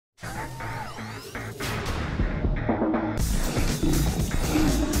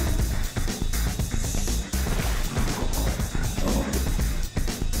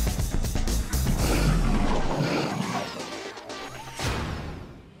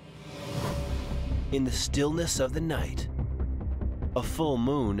In the stillness of the night, a full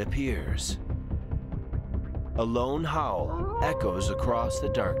moon appears. A lone howl echoes across the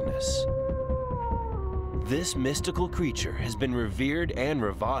darkness. This mystical creature has been revered and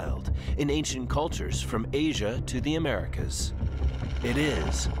reviled in ancient cultures from Asia to the Americas. It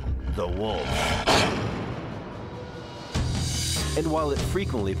is the wolf. And while it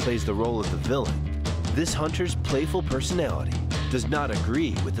frequently plays the role of the villain, this hunter's playful personality does not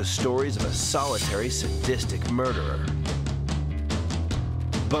agree with the stories of a solitary, sadistic murderer.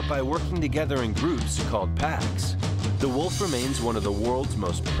 But by working together in groups called packs, the wolf remains one of the world's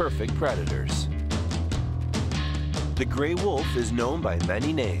most perfect predators. The gray wolf is known by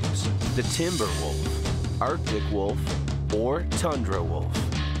many names: the timber wolf, Arctic wolf, or tundra wolf,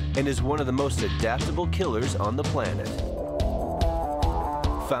 and is one of the most adaptable killers on the planet.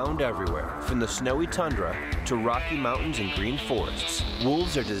 Found everywhere, from the snowy tundra to Rocky Mountains and green forests,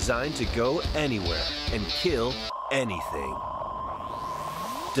 wolves are designed to go anywhere and kill anything.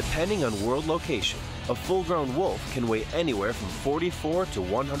 Depending on world location, a full-grown wolf can weigh anywhere from 44 to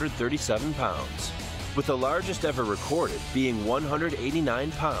 137 pounds, with the largest ever recorded being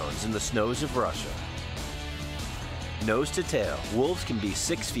 189 pounds in the snows of Russia. Nose to tail, wolves can be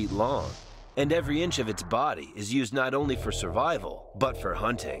 6 feet long, and every inch of its body is used not only for survival, but for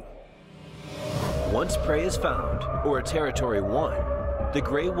hunting. Once prey is found, or a territory won, the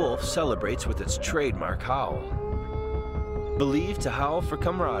gray wolf celebrates with its trademark howl. Believed to howl for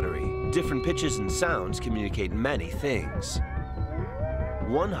camaraderie, different pitches and sounds communicate many things.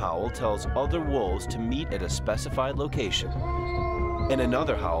 One howl tells other wolves to meet at a specified location, and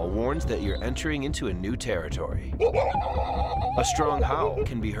another howl warns that you're entering into a new territory. A strong howl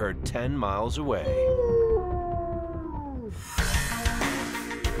can be heard 10 miles away.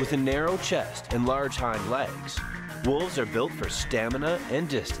 With a narrow chest and large hind legs, wolves are built for stamina and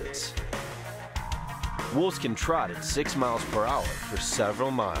distance. Wolves can trot at 6 miles per hour for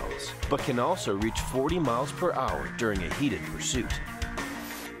several miles, but can also reach 40 miles per hour during a heated pursuit.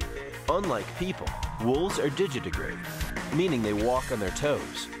 Unlike people, wolves are digitigrade, meaning they walk on their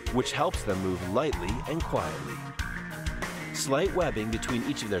toes, which helps them move lightly and quietly. Slight webbing between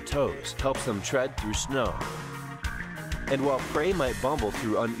each of their toes helps them tread through snow. And while prey might bumble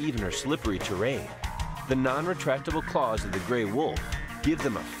through uneven or slippery terrain, the non-retractable claws of the gray wolf give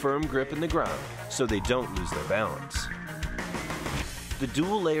them a firm grip in the ground so they don't lose their balance. The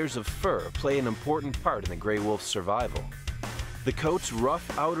dual layers of fur play an important part in the gray wolf's survival. The coat's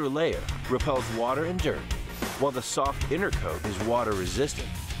rough outer layer repels water and dirt, while the soft inner coat is water resistant,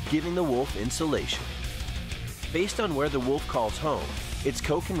 giving the wolf insulation. Based on where the wolf calls home, its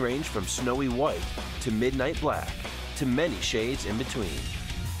coat can range from snowy white to midnight black to many shades in between.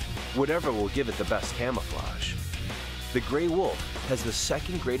 Whatever will give it the best camouflage. The gray wolf has the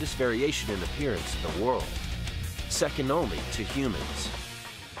second greatest variation in appearance in the world, second only to humans.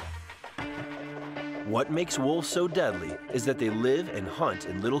 What makes wolves so deadly is that they live and hunt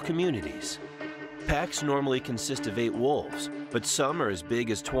in little communities. Packs normally consist of 8 wolves, but some are as big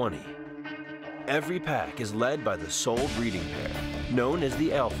as 20. Every pack is led by the sole breeding pair, known as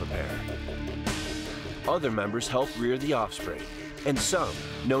the alpha pair. Other members help rear the offspring, and some,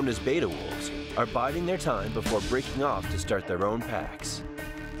 known as beta wolves, are biding their time before breaking off to start their own packs.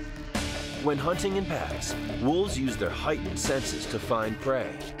 When hunting in packs, wolves use their heightened senses to find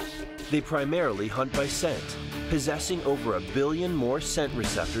prey. They primarily hunt by scent, possessing over 1 billion more scent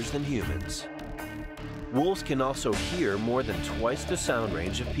receptors than humans. Wolves can also hear more than twice the sound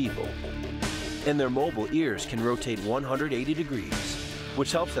range of people, and their mobile ears can rotate 180 degrees,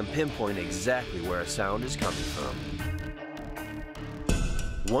 which helps them pinpoint exactly where a sound is coming from.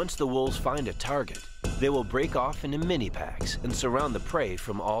 Once the wolves find a target, they will break off into mini packs and surround the prey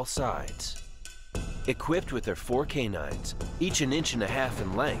from all sides. Equipped with their 4 canines, each 1.5 inches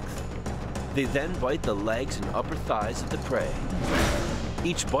in length, they then bite the legs and upper thighs of the prey.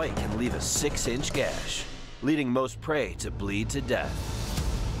 Each bite can leave a 6-inch gash, leading most prey to bleed to death.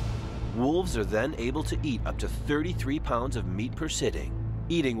 Wolves are then able to eat up to 33 pounds of meat per sitting,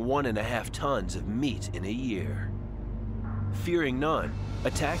 eating 1.5 tons of meat in a year. Fearing none,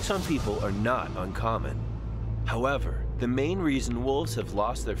 attacks on people are not uncommon. However, the main reason wolves have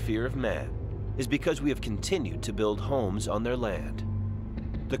lost their fear of man is because we have continued to build homes on their land.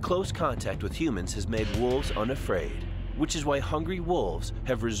 The close contact with humans has made wolves unafraid, which is why hungry wolves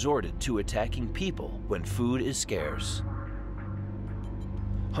have resorted to attacking people when food is scarce.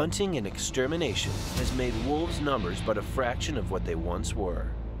 Hunting and extermination has made wolves' numbers but a fraction of what they once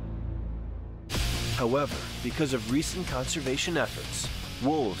were. However, because of recent conservation efforts,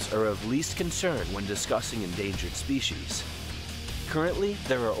 wolves are of least concern when discussing endangered species. Currently,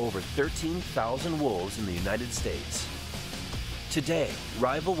 there are over 13,000 wolves in the United States. Today,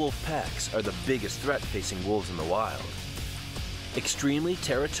 rival wolf packs are the biggest threat facing wolves in the wild. Extremely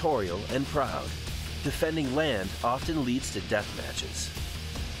territorial and proud, defending land often leads to death matches.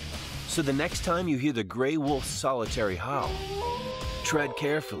 So the next time you hear the gray wolf's solitary howl, tread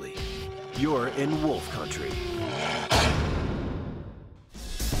carefully. You're in wolf country.